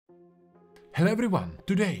Hello everyone,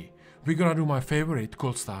 today we're gonna do my favorite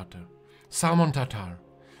cold starter, salmon tartare.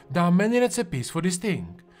 There are many recipes for this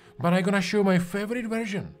thing, but I'm gonna show my favorite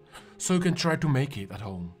version so you can try to make it at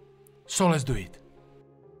home. So let's do it.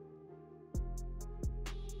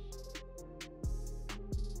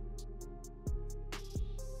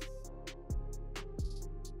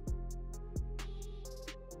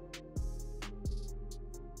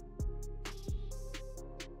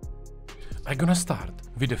 I'm gonna start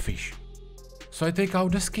with the fish. So I take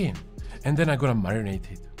out the skin and then I'm gonna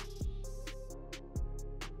marinate it.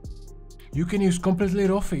 You can use completely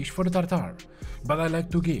raw fish for the tartare, but I like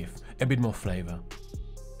to give a bit more flavor.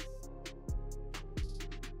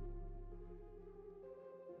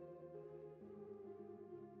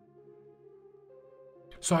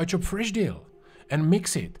 So I chop fresh dill and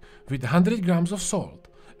mix it with 100 grams of salt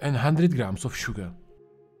and 100 grams of sugar.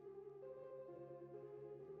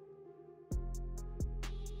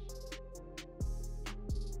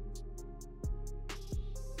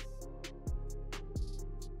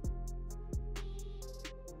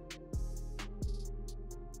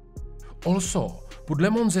 Also, put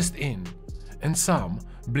lemon zest in and some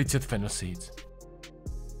blitzed fennel seeds.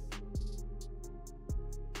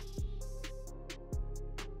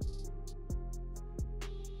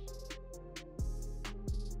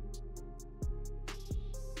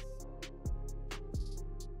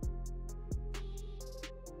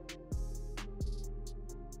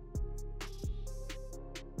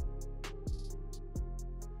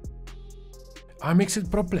 I mix it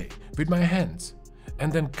properly with my hands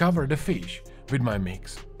and then cover the fish with my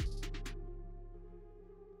mix.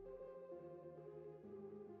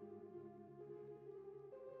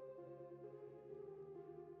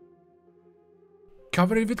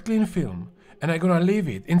 Cover it with cling film and I'm gonna leave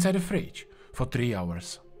it inside the fridge for 3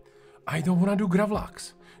 hours. I don't wanna do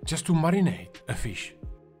gravlax, just to marinate a fish.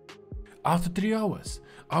 After 3 hours,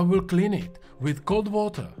 I will clean it with cold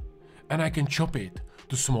water and I can chop it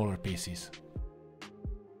to smaller pieces.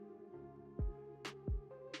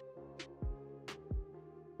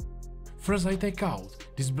 First I take out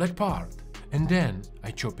this black part and then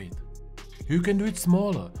I chop it. You can do it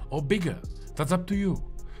smaller or bigger, that's up to you,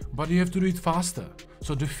 but you have to do it faster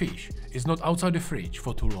so the fish is not outside the fridge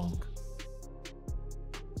for too long.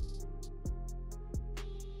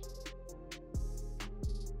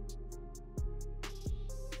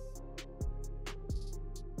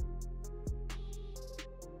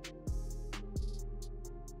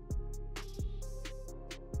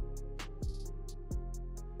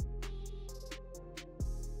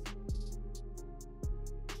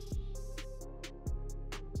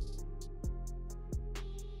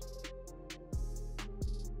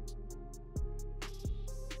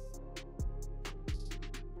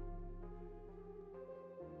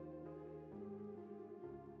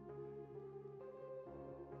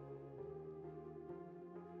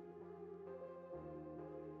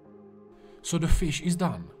 So the fish is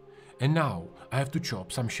done, and now I have to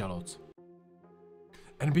chop some shallots.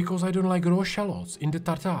 And because I don't like raw shallots in the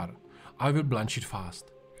tartare, I will blanch it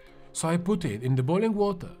fast. So I put it in the boiling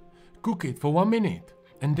water, cook it for 1 minute,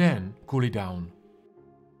 and then cool it down.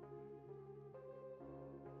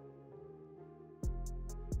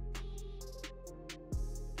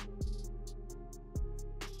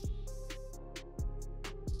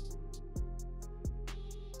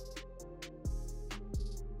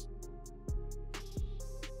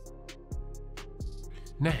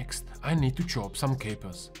 Next, I need to chop some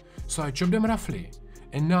capers, so I chop them roughly,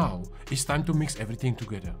 and now it's time to mix everything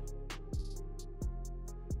together.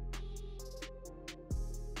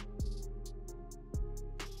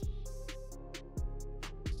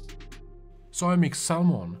 So I mix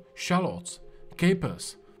salmon, shallots,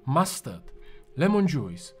 capers, mustard, lemon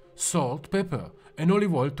juice, salt, pepper and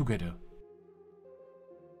olive oil together.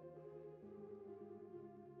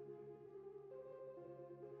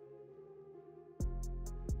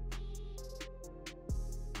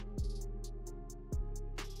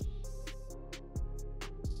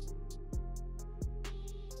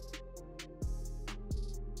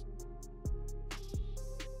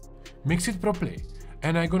 Mix it properly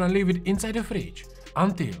and I'm gonna leave it inside the fridge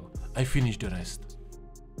until I finish the rest.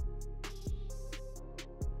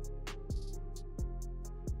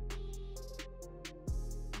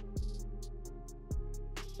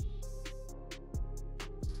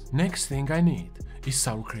 Next thing I need is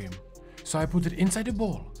sour cream, so I put it inside the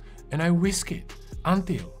bowl and I whisk it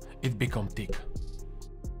until it becomes thick.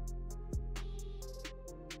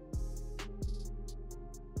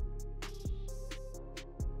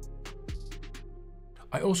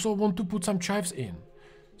 I also want to put some chives in,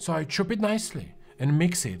 so I chop it nicely and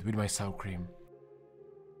mix it with my sour cream.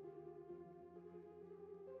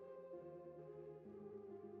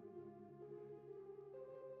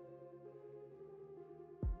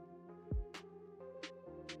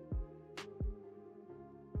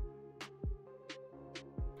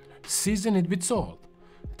 season it with salt,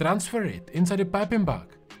 transfer it inside a piping bag,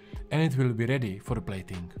 and it will be ready for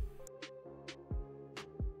plating.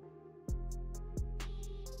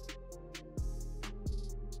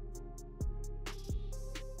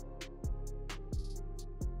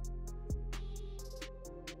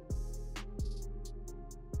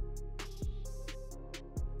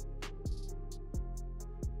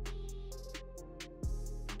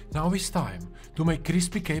 Now it's time to make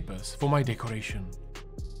crispy capers for my decoration.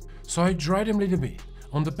 So I dry them a little bit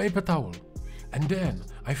on the paper towel, and then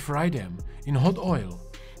I fry them in hot oil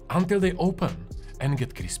until they open and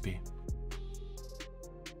get crispy.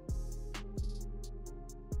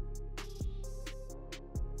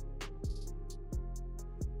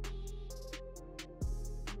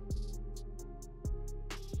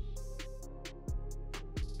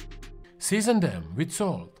 Season them with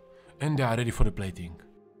salt and they are ready for the plating.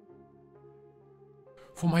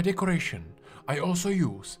 For my decoration, I also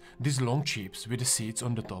use these long chips with the seeds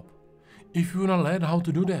on the top. If you wanna learn how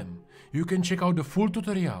to do them, you can check out the full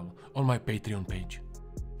tutorial on my Patreon page.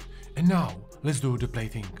 And now, let's do the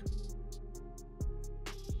plating.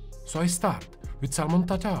 So I start with salmon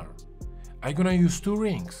tartare. I'm gonna use 2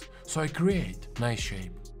 rings, so I create nice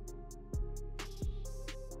shape.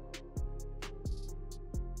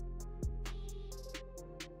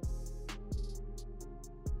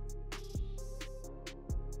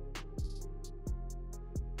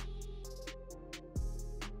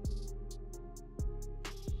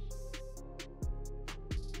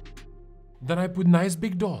 Then I put nice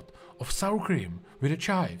big dot of sour cream with the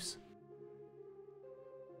chives.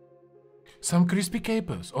 Some crispy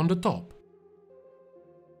capers on the top.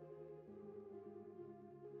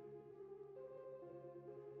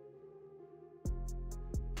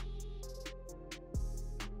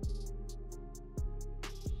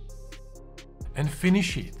 And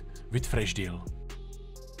finish it with fresh dill.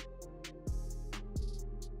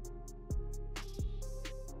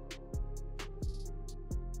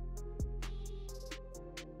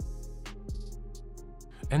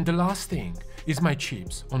 And the last thing is my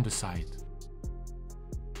chips on the side.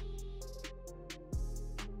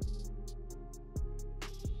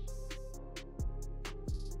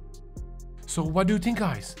 So what do you think,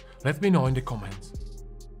 guys? Let me know in the comments.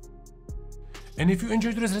 And if you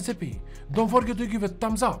enjoyed this recipe, don't forget to give it a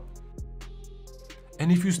thumbs up.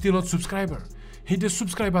 And if you're still not a subscriber, hit the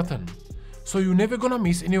subscribe button so you're never gonna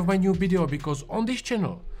miss any of my new video, because on this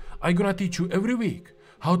channel I'm gonna teach you every week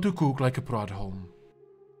how to cook like a pro at home.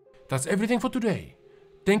 That's everything for today.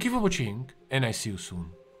 Thank you for watching and I see you soon.